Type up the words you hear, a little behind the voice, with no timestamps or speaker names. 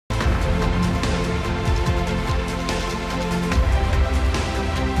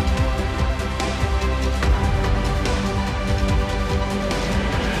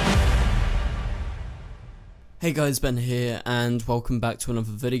Hey guys, Ben here and welcome back to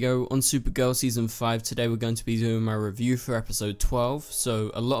another video on Supergirl Season 5. Today we're going to be doing my review for episode 12. So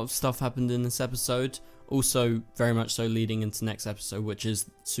a lot of stuff happened in this episode, also very much so leading into next episode, which is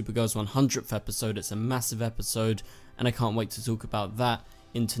Supergirl's 100th episode. It's a massive episode and I can't wait to talk about that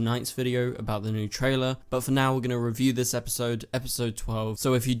in tonight's video about the new trailer. But for now we're going to review this episode 12.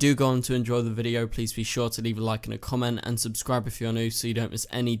 So if you do go on to enjoy the video, please be sure to leave a like and a comment and subscribe if you're new so you don't miss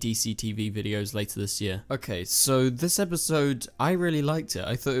any DCTV videos later this year. Okay, so this episode, I really liked it.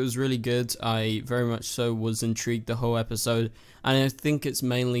 I thought it was really good. I very much so was intrigued the whole episode, and I think it's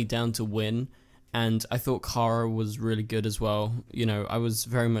mainly down to Winn. And I thought Kara was really good as well. You know, I was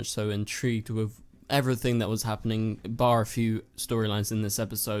very much so intrigued with everything that was happening, bar a few storylines in this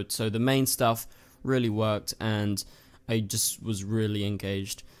episode. So the main stuff really worked and I just was really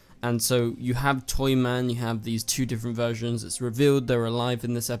engaged. And so you have Toyman, you have these two different versions. It's revealed they're alive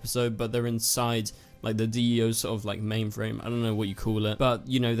in this episode, but they're inside like the DEO sort of like mainframe. I don't know what you call it, but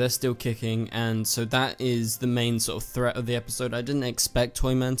you know, they're still kicking. And so that is the main sort of threat of the episode. I didn't expect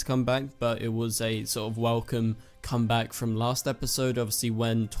Toyman to come back, but it was a sort of welcome comeback from last episode, obviously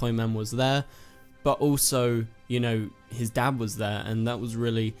when Toyman was there. But also, you know, his dad was there, and that was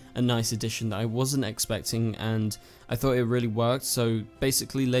really a nice addition that I wasn't expecting, and I thought it really worked. So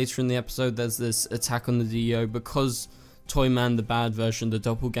basically later in the episode there's this attack on the DEO because Toyman, the bad version, the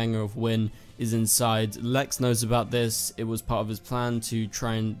doppelganger of Winn, is inside. Lex knows about this. It was part of his plan to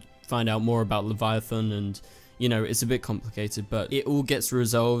try and find out more about Leviathan, and you know, it's a bit complicated, but it all gets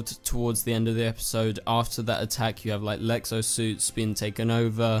resolved towards the end of the episode. After that attack you have like Lexo suits being taken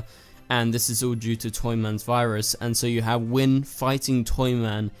over, and this is all due to Toyman's virus. And so you have Winn fighting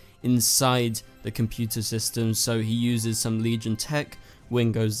Toyman inside the computer system. So he uses some Legion tech.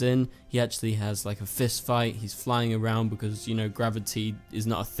 Winn goes in. He actually has like a fist fight. He's flying around because, you know, gravity is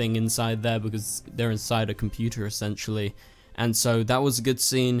not a thing inside there because they're inside a computer essentially. And so that was a good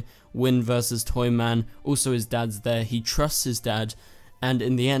scene. Winn versus Toyman. Also his dad's there. He trusts his dad. And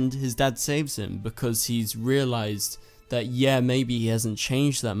in the end, his dad saves him because he's realized that yeah, maybe he hasn't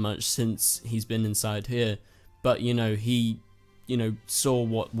changed that much since he's been inside here, but you know, he saw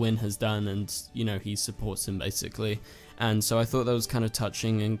what Winn has done, and you know, he supports him basically. And so I thought that was kind of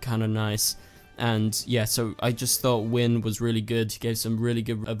touching and kind of nice. And yeah, so I just thought Winn was really good. He gave some really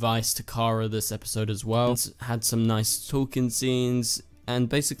good advice to Kara this episode as well. Had some nice talking scenes, and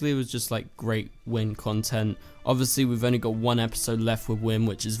basically it was just like great Winn content. Obviously we've only got one episode left with Winn,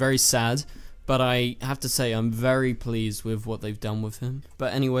 which is very sad, but I have to say I'm very pleased with what they've done with him.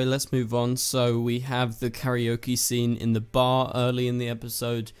 But anyway, let's move on. So we have the karaoke scene in the bar early in the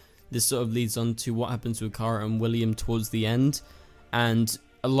episode. This sort of leads on to what happens with Kara and William towards the end. And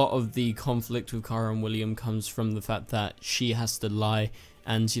a lot of the conflict with Kara and William comes from the fact that she has to lie.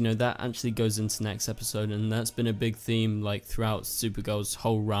 And you know, that actually goes into next episode, and that's been a big theme like throughout Supergirl's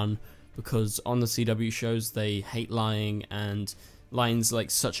whole run, because on the CW shows they hate lying, and lying's like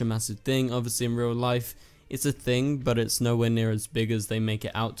such a massive thing. Obviously in real life it's a thing, but it's nowhere near as big as they make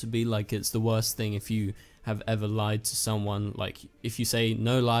it out to be. Like, it's the worst thing if you have ever lied to someone. Like, if you say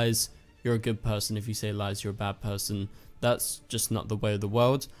no lies, you're a good person. If you say lies, you're a bad person. That's just not the way of the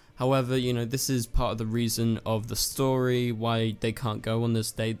world. However, you know, this is part of the reason of the story why they can't go on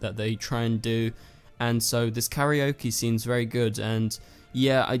this date that they try and do. And so this karaoke scene's very good, and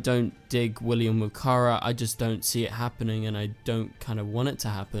yeah, I don't dig William with Kara. I just don't see it happening, and I don't kind of want it to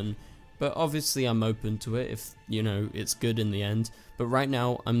happen. But obviously I'm open to it if, you know, it's good in the end. But right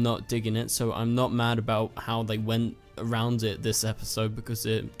now I'm not digging it, so I'm not mad about how they went around it this episode, because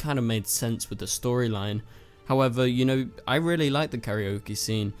it kind of made sense with the storyline. However, you know, I really like the karaoke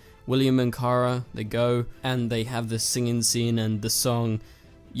scene. William and Kara, they go and they have this singing scene, and the song,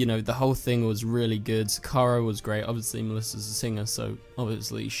 you know, the whole thing was really good. Kara was great. Obviously Melissa's a singer, so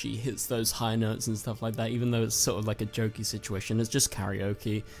obviously she hits those high notes and stuff like that, even though it's sort of like a jokey situation. It's just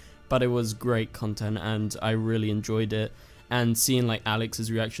karaoke, but it was great content and I really enjoyed it. And seeing like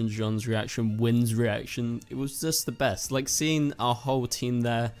Alex's reaction, John's reaction, Winn's reaction, it was just the best. Like, seeing our whole team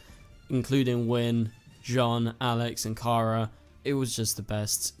there, including Winn, John, Alex and Kara, it was just the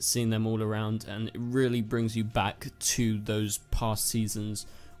best seeing them all around, and it really brings you back to those past seasons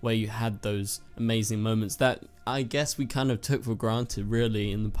where you had those amazing moments that I guess we kind of took for granted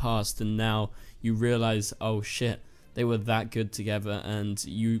really in the past, and now you realize, oh shit, they were that good together, and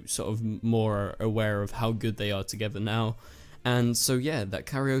you sort of more are aware of how good they are together now. And so yeah, that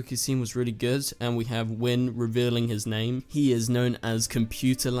karaoke scene was really good, and we have Winn revealing his name. He is known as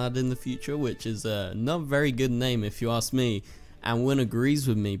Computer Lad in the future, which is a not very good name if you ask me, and Winn agrees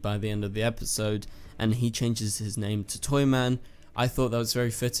with me by the end of the episode, and he changes his name to Toyman. I thought that was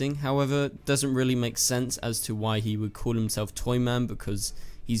very fitting. However, it doesn't really make sense as to why he would call himself Toy Man, because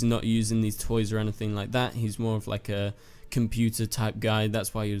he's not using these toys or anything like that. He's more of like a computer type guy.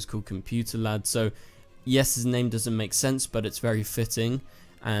 That's why he was called Computer Lad. So yes, his name doesn't make sense, but it's very fitting.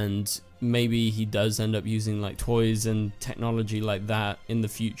 And maybe he does end up using like toys and technology like that in the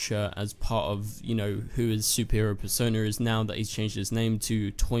future as part of, you know, who his superhero persona is now that he's changed his name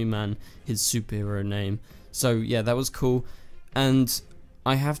to Toyman, his superhero name. So yeah, that was cool. And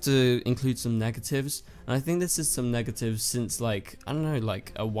I have to include some negatives, and I think this is some negatives since like, I don't know,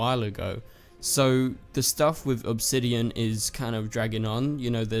 like a while ago. So the stuff with Obsidian is kind of dragging on, you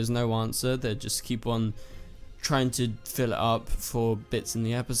know, there's no answer. They just keep on trying to fill it up for bits in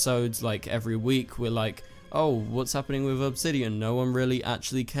the episodes. Like every week we're like, oh, what's happening with Obsidian? No one really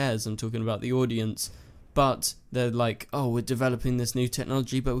actually cares. I'm talking about the audience. But they're like, oh, we're developing this new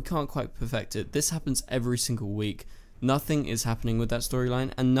technology, but we can't quite perfect it. This happens every single week. Nothing is happening with that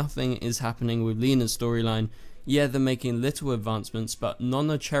storyline, and nothing is happening with Lena's storyline. Yeah, they're making little advancements, but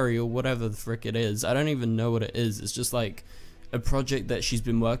Nonna Cherry, or whatever the frick it is, I don't even know what it is. It's just like a project that she's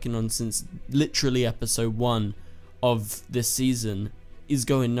been working on since literally episode 1 of this season is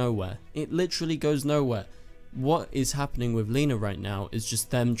going nowhere. It literally goes nowhere. What is happening with Lena right now is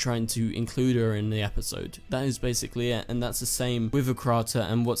just them trying to include her in the episode. That is basically it, and that's the same with Akrata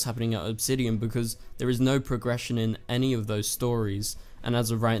and what's happening at Obsidian, because there is no progression in any of those stories, and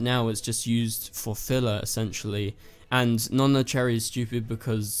as of right now it's just used for filler essentially. And Nonna Cherry is stupid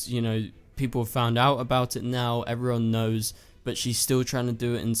because, you know, people have found out about it now, everyone knows, but she's still trying to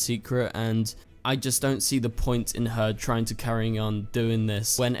do it in secret, and I just don't see the point in her trying to carry on doing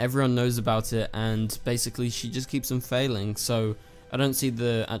this when everyone knows about it, and basically she just keeps on failing. So I don't see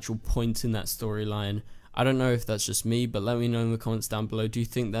the actual point in that storyline. I don't know if that's just me, but let me know in the comments down below. Do you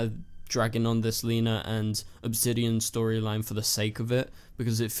think they're dragging on this Lena and Obsidian storyline for the sake of it?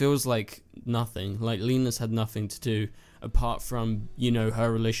 Because it feels like nothing. Like Lena's had nothing to do apart from, you know,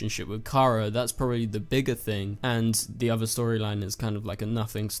 her relationship with Kara. That's probably the bigger thing, and the other storyline is kind of like a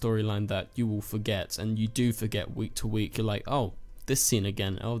nothing storyline that you will forget, and you do forget week to week. You're like, oh, this scene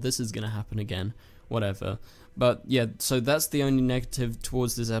again, oh, this is gonna happen again, whatever. But yeah, so that's the only negative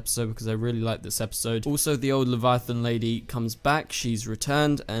towards this episode, because I really like this episode. Also, the old Leviathan lady comes back, she's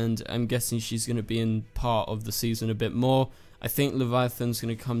returned, and I'm guessing she's going to be in part of the season a bit more. I think Leviathan's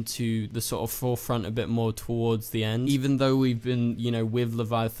going to come to the sort of forefront a bit more towards the end, even though we've been, you know, with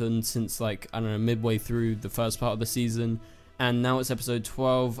Leviathan since like, I don't know, midway through the first part of the season, and now it's episode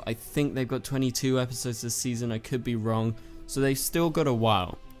 12. I think they've got 22 episodes this season, I could be wrong, so they've still got a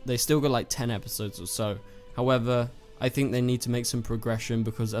while. They still got like 10 episodes or so. However, I think they need to make some progression,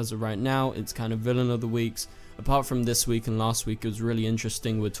 because as of right now, it's kind of villain of the weeks. Apart from this week and last week, it was really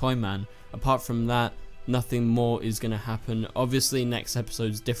interesting with Toyman. Apart from that, nothing more is going to happen. Obviously, next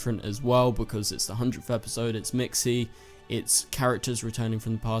episode's different as well, because it's the 100th episode, it's Mixie, it's characters returning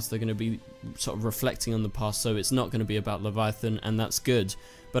from the past, they're going to be sort of reflecting on the past, so it's not going to be about Leviathan, and that's good.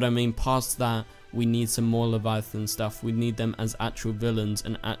 But I mean, past that, we need some more Leviathan stuff. We need them as actual villains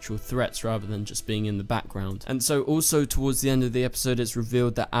and actual threats rather than just being in the background. And so also towards the end of the episode, it's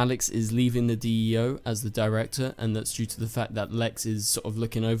revealed that Alex is leaving the DEO as the director, and that's due to the fact that Lex is sort of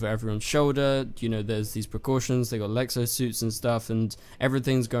looking over everyone's shoulder. You know, there's these precautions, they got Lexo suits and stuff, and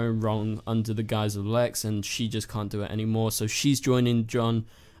everything's going wrong under the guise of Lex, and she just can't do it anymore. So she's joining John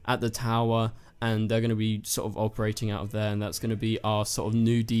at the tower, and they're going to be sort of operating out of there, and that's going to be our sort of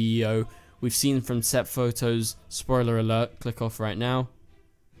new DEO. We've seen from set photos, spoiler alert, click off right now.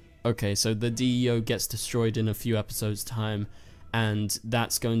 Okay, so the DEO gets destroyed in a few episodes time, and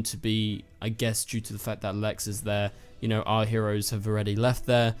that's going to be, I guess, due to the fact that Lex is there. You know, our heroes have already left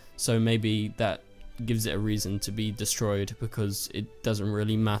there, so maybe that gives it a reason to be destroyed, because it doesn't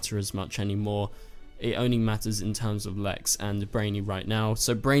really matter as much anymore. It only matters in terms of Lex and Brainy right now.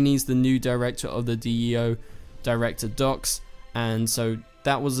 So Brainy's the new director of the DEO, Director Docs, and so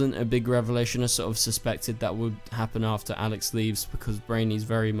that wasn't a big revelation. I sort of suspected that would happen after Alex leaves, because Brainy's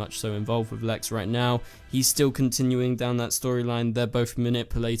very much so involved with Lex right now. He's still continuing down that storyline. They're both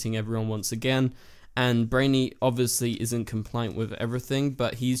manipulating everyone once again, and Brainy obviously isn't compliant with everything,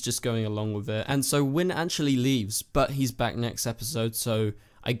 but he's just going along with it. And so Winn actually leaves, but he's back next episode, so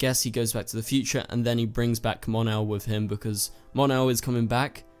I guess he goes back to the future, and then he brings back Mon-El with him, because Mon-El is coming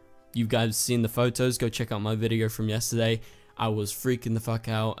back. You guys seen the photos, go check out my video from yesterday. I was freaking the fuck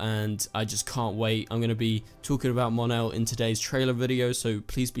out, and I just can't wait. I'm going to be talking about Mon-El in today's trailer video, so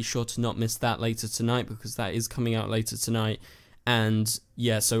please be sure to not miss that later tonight, because that is coming out later tonight. And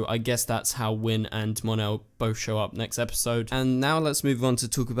yeah, so I guess that's how Winn and Mon-El both show up next episode. And now let's move on to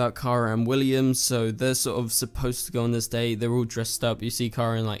talk about Kara and William. So they're sort of supposed to go on this date. They're all dressed up. You see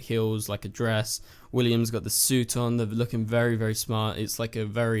Kara in like heels, like a dress. William's got the suit on. They're looking very, very smart. It's like a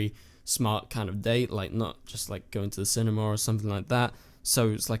very smart kind of date, like not just like going to the cinema or something like that. So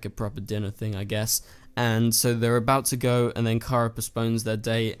it's like a proper dinner thing, I guess. And so they're about to go, and then Kara postpones their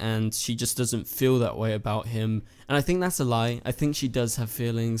date, and she just doesn't feel that way about him. And I think that's a lie. I think she does have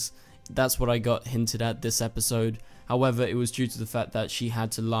feelings. That's what I got hinted at this episode. However, it was due to the fact that she had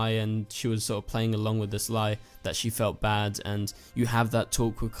to lie, and she was sort of playing along with this lie, that she felt bad. And you have that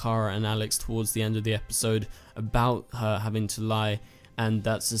talk with Kara and Alex towards the end of the episode about her having to lie, and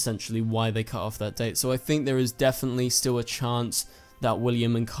that's essentially why they cut off that date. So I think there is definitely still a chance that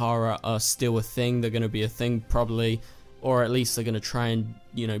William and Kara are still a thing. They're going to be a thing probably, or at least they're going to try and,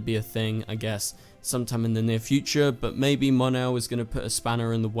 you know, be a thing, I guess, sometime in the near future. But maybe Mon-El is going to put a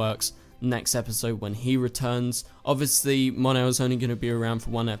spanner in the works next episode when he returns. Obviously, Mon-El is only going to be around for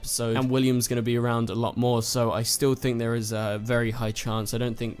one episode, and William's going to be around a lot more, so I still think there is a very high chance. I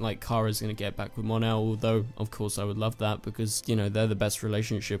don't think like Kara's going to get back with Mon-El, although of course I would love that, because, you know, they're the best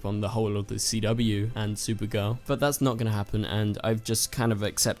relationship on the whole of the CW and Supergirl. But that's not going to happen, and I've just kind of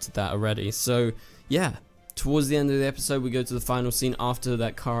accepted that already. So yeah, towards the end of the episode, we go to the final scene. After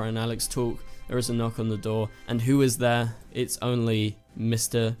that Kara and Alex talk, there is a knock on the door, and who is there? It's only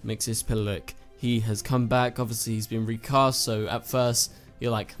Mr. Mxyzptlk. He has come back. Obviously he's been recast, so at first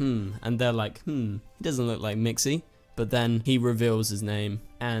you're like, and they're like, he doesn't look like Mixie. But then he reveals his name,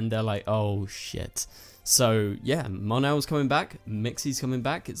 and they're like, oh shit. So yeah, Mon-El's coming back, Mixie's coming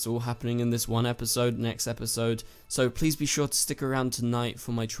back. It's all happening in this one episode, next episode. So please be sure to stick around tonight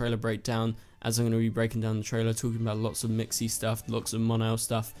for my trailer breakdown, as I'm going to be breaking down the trailer, talking about lots of Mixie stuff, lots of Mon-El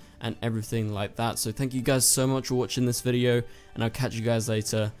stuff, and everything like that. So thank you guys so much for watching this video, and I'll catch you guys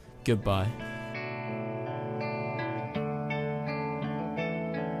later. Goodbye.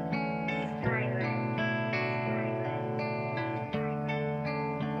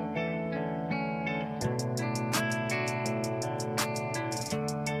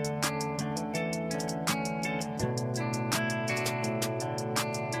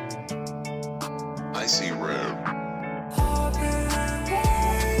 I see red.